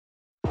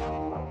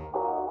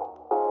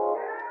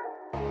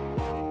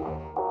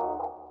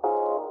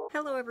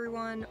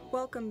everyone,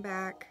 welcome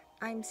back.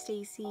 I'm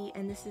Stacy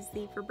and this is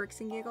the For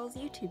Bricks and Giggles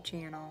YouTube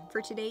channel. For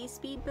today's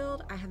speed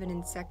build, I have an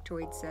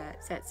Insectoid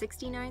set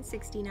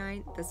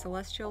 6969, the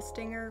Celestial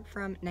Stinger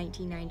from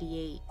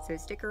 1998. So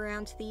stick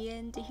around to the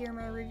end to hear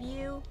my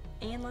review,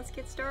 and let's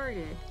get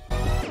started.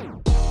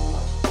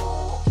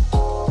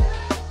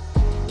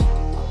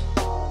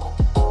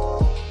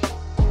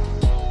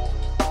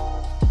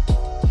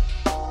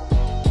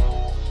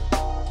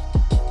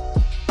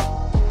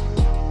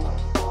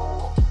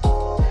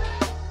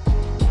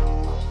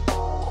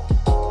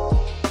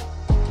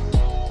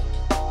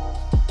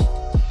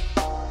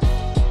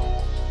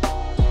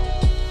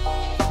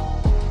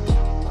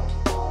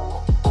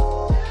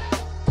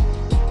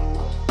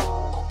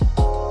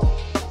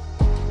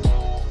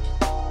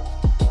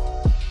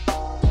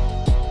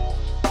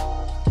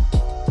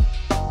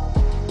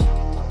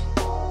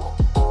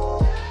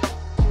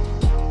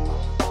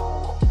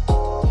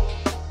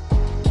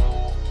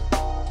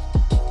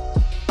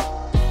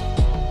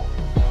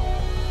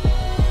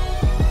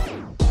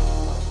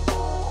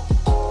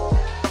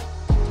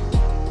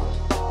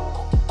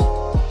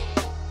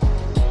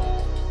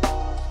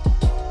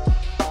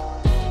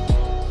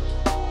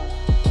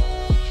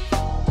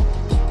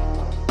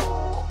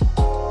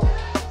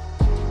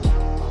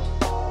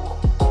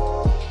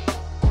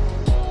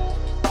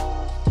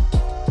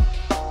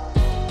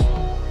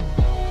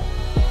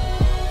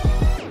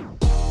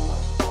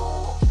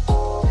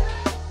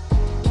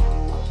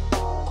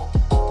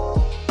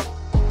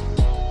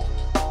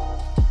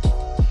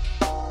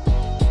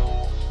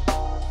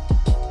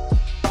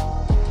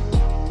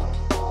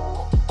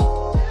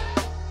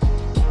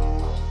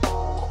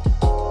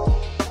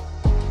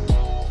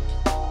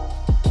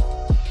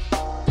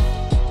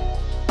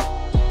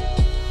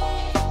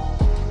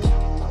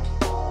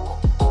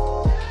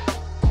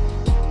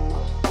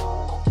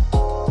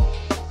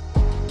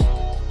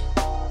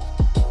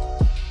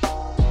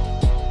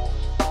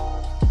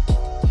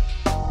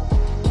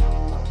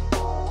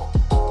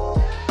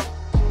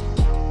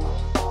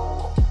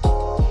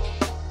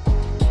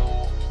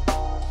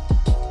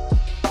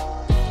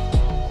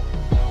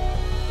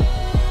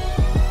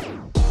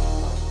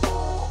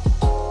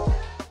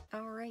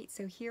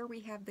 So here we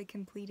have the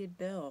completed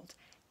build,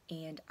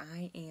 and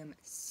I am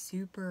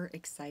super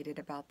excited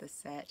about the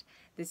set.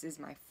 This is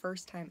my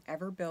first time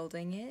ever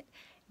building it.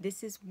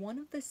 This is one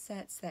of the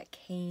sets that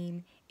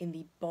came in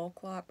the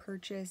bulk lot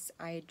purchase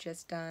I had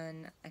just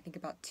done, I think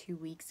about 2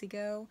 weeks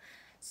ago.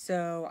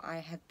 So I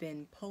have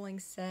been pulling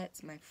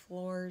sets, my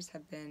floors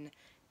have been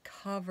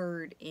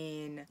covered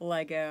in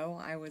Lego.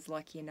 I was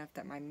lucky enough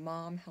that my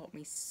mom helped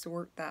me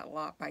sort that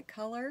lot by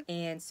color,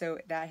 and so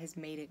that has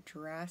made it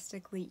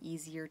drastically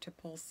easier to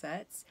pull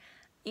sets.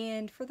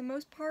 And for the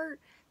most part,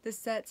 the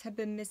sets have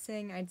been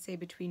missing, I'd say,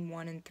 between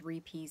 1 and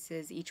 3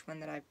 pieces, each one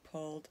that I've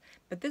pulled,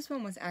 but this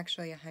one was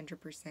actually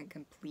 100%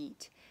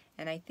 complete.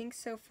 And I think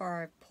so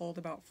far I've pulled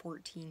about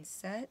 14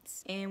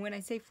 sets. And when I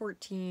say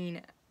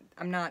 14,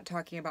 I'm not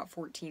talking about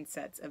 14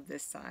 sets of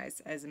this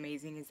size, as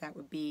amazing as that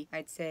would be.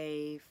 I'd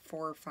say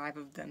 4 or 5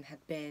 of them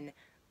have been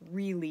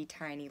really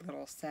tiny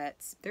little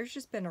sets. There's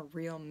just been a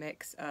real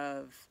mix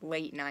of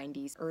late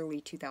 90s,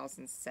 early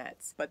 2000s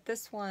sets. But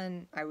this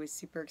one I was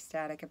super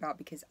ecstatic about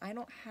because I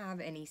don't have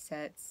any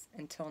sets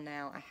until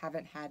now. I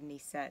haven't had any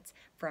sets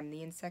from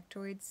the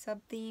Insectoids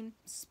sub-theme.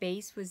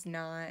 Space was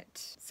not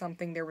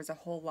something there was a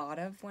whole lot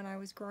of when I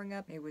was growing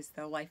up. It was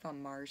the Life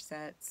on Mars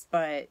sets.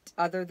 But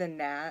other than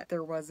that,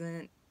 there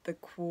wasn't the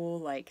cool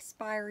like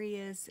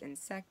Spirius,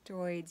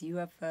 Insectoids,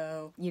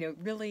 UFO, you know,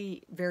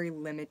 really very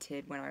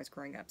limited when I was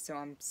growing up. So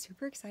I'm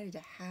super excited to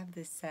have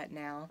this set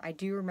now. I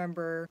do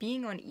remember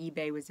being on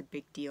eBay was a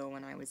big deal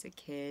when I was a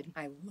kid.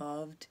 I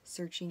loved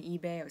searching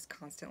eBay. I was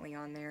constantly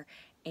on there.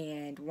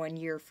 And one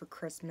year for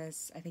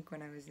Christmas, I think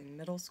when I was in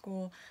middle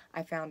school,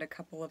 I found a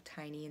couple of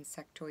tiny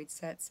Insectoid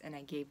sets and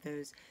I gave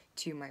those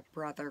to my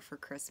brother for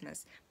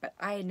Christmas. But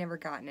I had never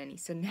gotten any,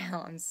 so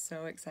now I'm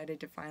so excited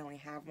to finally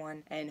have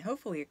one, and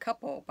hopefully a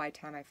couple by the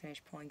time I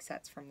finish pulling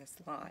sets from this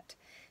lot.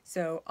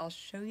 So I'll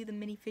show you the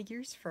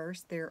minifigures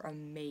first. They're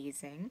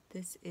amazing.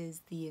 This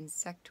is the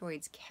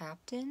Insectoids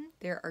Captain.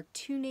 There are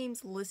 2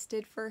 names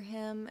listed for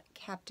him,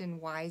 Captain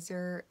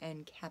Weiser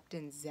and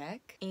Captain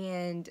Zek.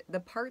 And the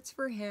parts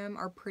for him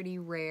are pretty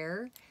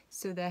rare.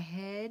 So the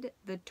head,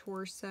 the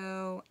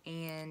torso,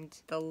 and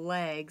the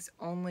legs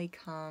only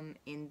come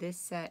in this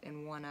set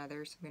and one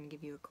other. So I'm going to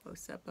give you a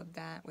close-up of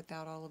that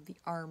without all of the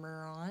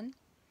armor on.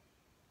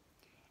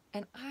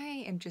 And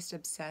I am just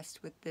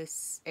obsessed with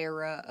this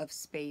era of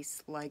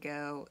space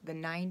Lego. The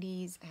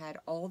 90s had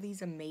all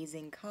these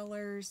amazing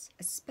colors,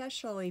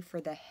 especially for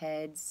the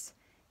heads.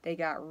 They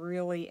got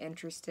really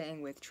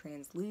interesting with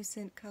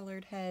translucent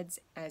colored heads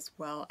as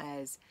well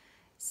as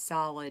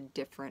solid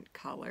different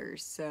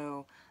colors.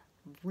 So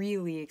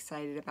really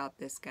excited about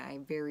this guy.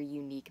 Very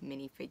unique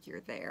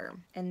minifigure there.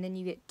 And then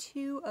you get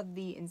 2 of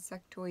the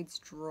Insectoids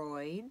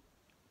droid.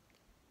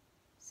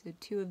 So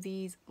 2 of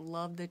these.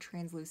 Love the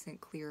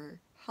translucent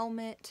clear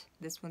helmet.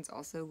 This one's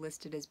also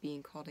listed as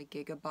being called a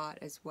Gigabot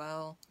as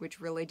well,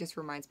 which really just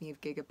reminds me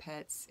of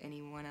Gigapets.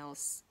 Anyone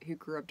else who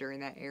grew up during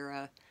that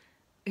era,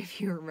 if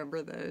you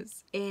remember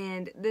those.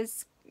 And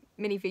this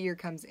minifigure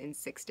comes in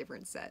 6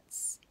 different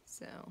sets,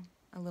 so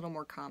a little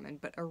more common,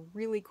 but a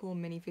really cool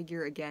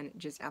minifigure. Again,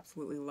 just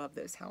absolutely love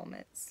those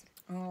helmets.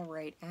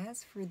 Alright,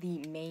 as for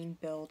the main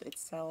build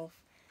itself,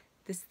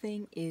 this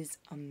thing is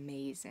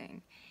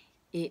amazing.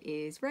 It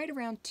is right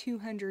around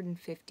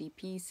 250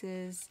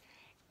 pieces,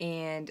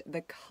 and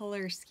the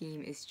color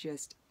scheme is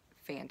just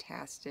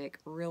fantastic.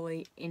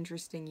 Really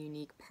interesting,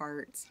 unique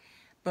parts.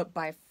 But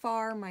by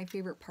far my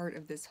favorite part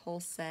of this whole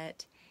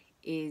set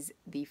is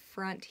the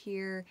front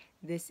here.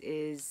 This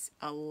is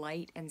a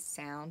light and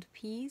sound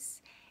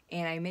piece,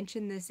 and I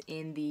mentioned this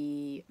in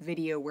the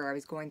video where I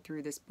was going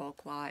through this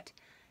bulk lot,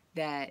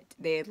 that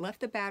they had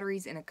left the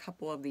batteries in a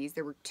couple of these.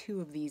 There were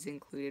 2 of these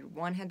included.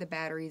 One had the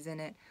batteries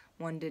in it,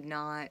 one did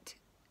not,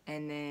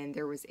 and then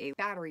there was a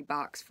battery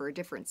box for a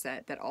different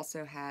set that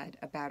also had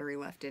a battery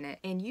left in it.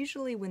 And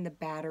usually when the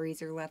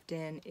batteries are left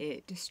in,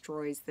 it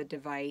destroys the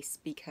device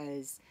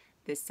because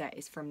this set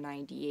is from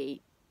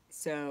 '98.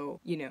 So,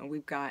 you know,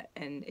 we've got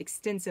an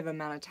extensive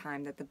amount of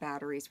time that the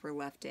batteries were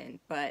left in.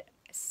 But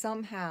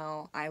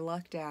somehow I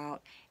lucked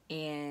out,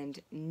 and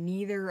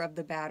neither of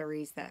the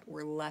batteries that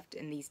were left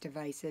in these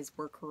devices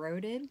were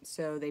corroded.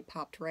 So they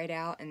popped right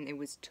out and it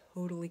was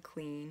totally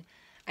clean.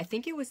 I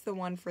think it was the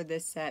one for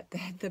this set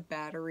that the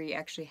battery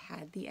actually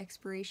had the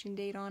expiration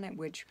date on it,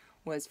 which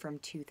was from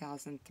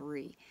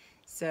 2003.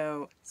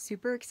 So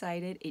super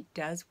excited. It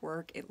does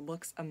work. It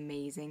looks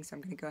amazing. So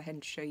I'm going to go ahead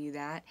and show you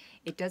that.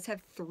 It does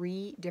have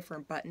 3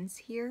 different buttons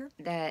here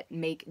that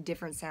make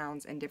different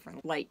sounds and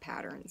different light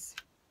patterns.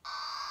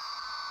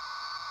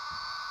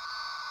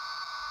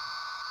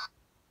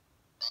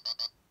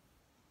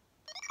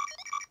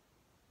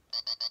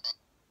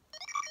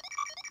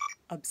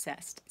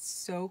 Obsessed.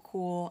 So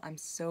cool. I'm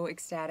so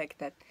ecstatic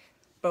that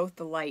both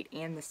the light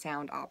and the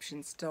sound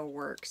options still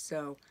work.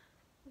 So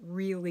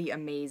really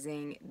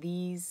amazing.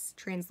 These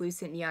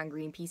translucent neon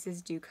green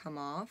pieces do come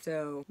off.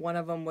 So one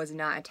of them was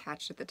not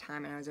attached at the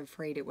time and I was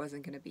afraid it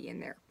wasn't going to be in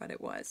there, but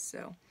it was.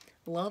 So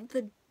love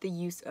the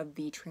use of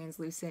the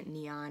translucent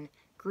neon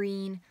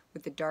green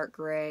with the dark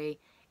gray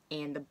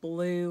and the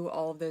blue.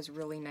 All of those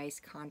really nice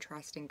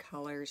contrasting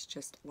colors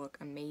just look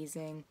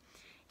amazing.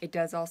 It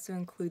does also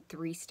include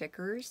 3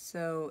 stickers,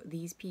 so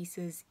these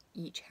pieces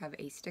each have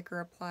a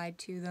sticker applied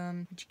to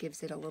them, which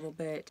gives it a little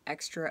bit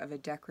extra of a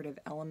decorative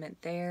element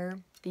there.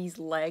 These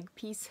leg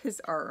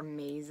pieces are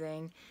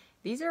amazing.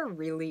 These are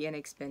really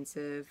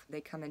inexpensive.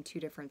 They come in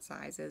 2 different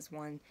sizes,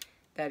 one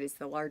that is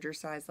the larger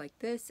size like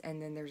this,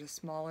 and then there's a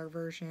smaller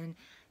version.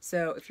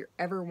 So if you're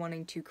ever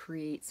wanting to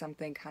create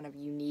something kind of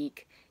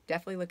unique,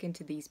 definitely look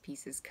into these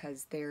pieces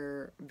because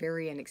they're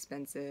very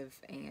inexpensive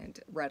and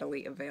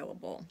readily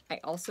available. I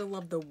also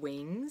love the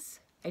wings.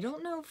 I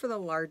don't know for the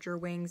larger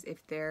wings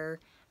if they're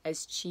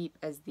as cheap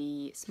as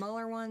the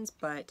smaller ones,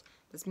 but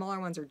the smaller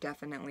ones are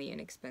definitely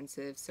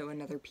inexpensive. So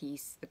another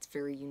piece that's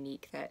very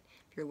unique that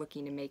if you're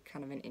looking to make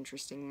kind of an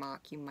interesting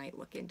mock, you might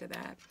look into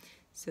that.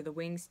 So the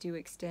wings do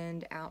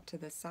extend out to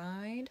the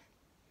side.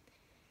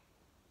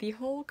 The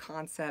whole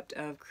concept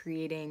of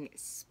creating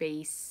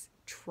space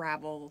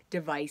travel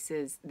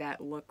devices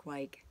that look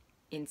like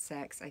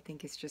insects, I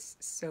think is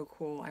just so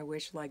cool. I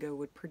wish LEGO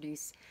would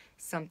produce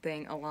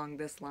something along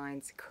this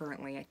lines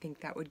currently. I think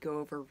that would go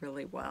over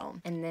really well.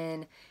 And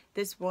then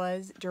this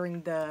was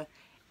during the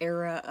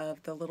era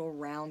of the little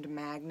round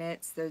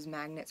magnets. Those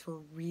magnets were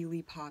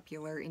really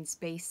popular in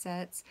space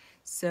sets.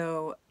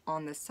 So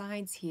on the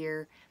sides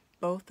here,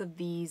 both of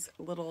these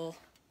little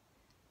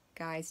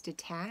guys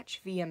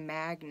detach via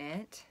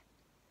magnet,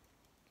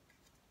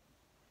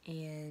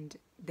 and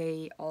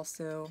they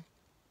also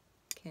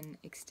can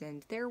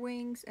extend their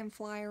wings and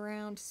fly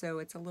around. So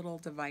it's a little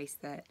device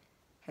that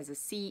has a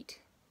seat,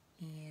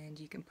 and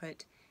you can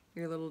put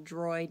your little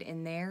droid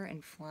in there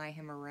and fly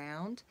him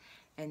around.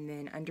 And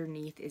then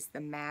underneath is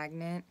the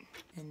magnet,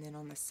 and then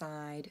on the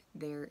side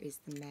there is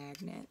the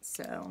magnet.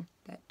 So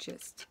that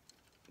just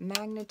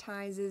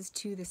magnetizes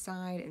to the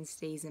side and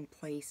stays in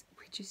place,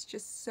 which is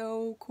just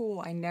so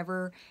cool. I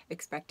never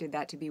expected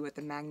that to be what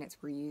the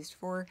magnets were used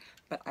for,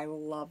 but I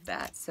love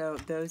that. So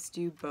those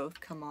do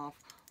both come off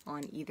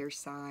on either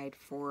side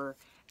for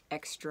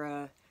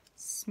extra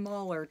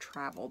smaller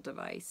travel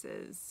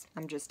devices.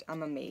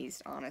 I'm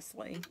amazed,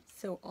 honestly.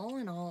 So all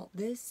in all,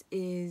 this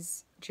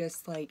is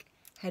just like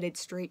headed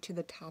straight to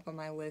the top of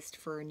my list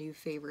for a new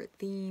favorite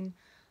theme.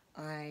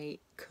 I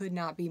could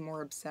not be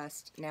more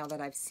obsessed now that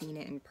I've seen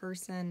it in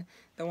person.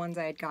 The ones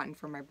I had gotten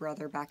from my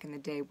brother back in the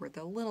day were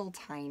the little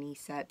tiny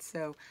sets,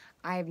 so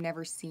I have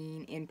never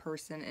seen in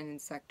person an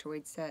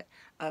Insectoid set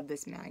of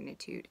this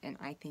magnitude, and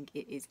I think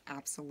it is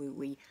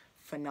absolutely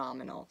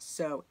phenomenal.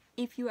 So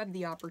if you have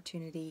the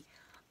opportunity,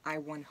 I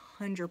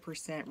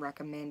 100%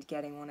 recommend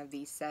getting one of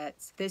these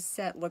sets. This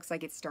set looks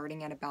like it's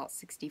starting at about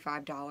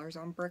 $65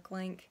 on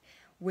BrickLink,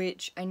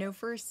 which I know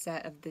for a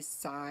set of this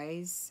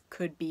size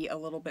could be a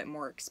little bit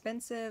more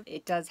expensive.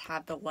 It does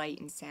have the light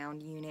and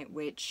sound unit,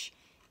 which,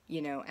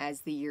 you know,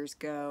 as the years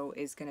go,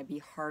 is going to be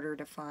harder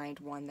to find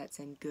one that's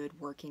in good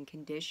working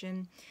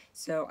condition.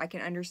 So I can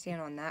understand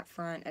on that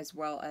front, as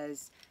well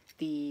as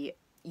the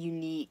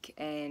unique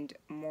and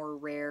more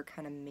rare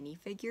kind of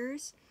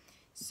minifigures.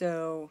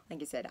 So,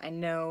 like I said, I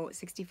know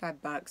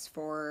 65 bucks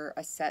for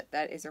a set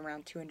that is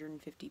around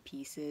 250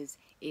 pieces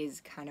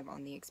is kind of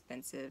on the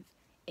expensive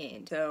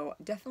end. So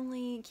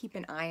definitely keep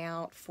an eye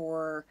out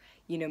for,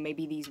 you know,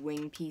 maybe these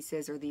wing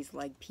pieces or these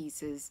leg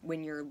pieces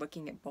when you're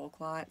looking at bulk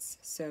lots,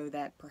 so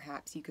that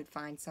perhaps you could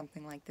find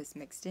something like this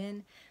mixed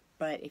in.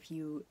 But if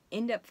you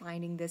end up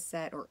finding this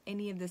set or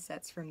any of the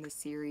sets from this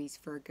series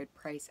for a good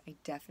price, I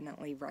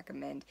definitely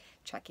recommend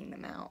checking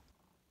them out.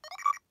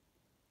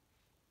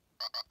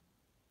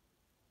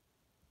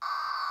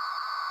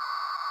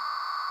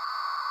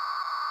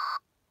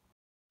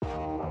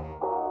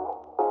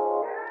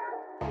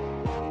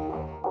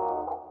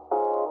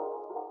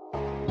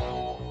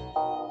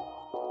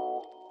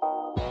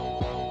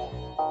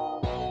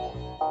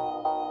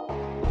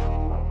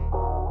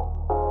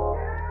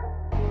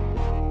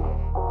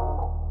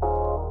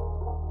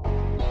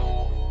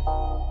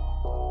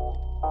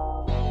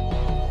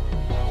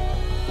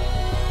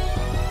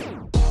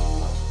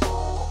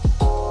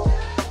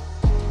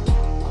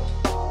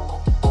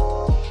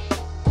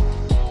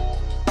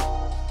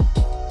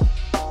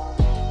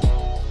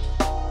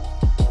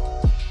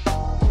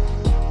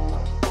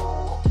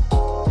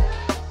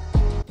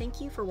 Thank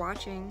you for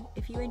watching.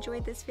 If you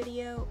enjoyed this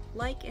video,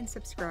 like and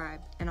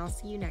subscribe, and I'll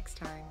see you next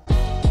time.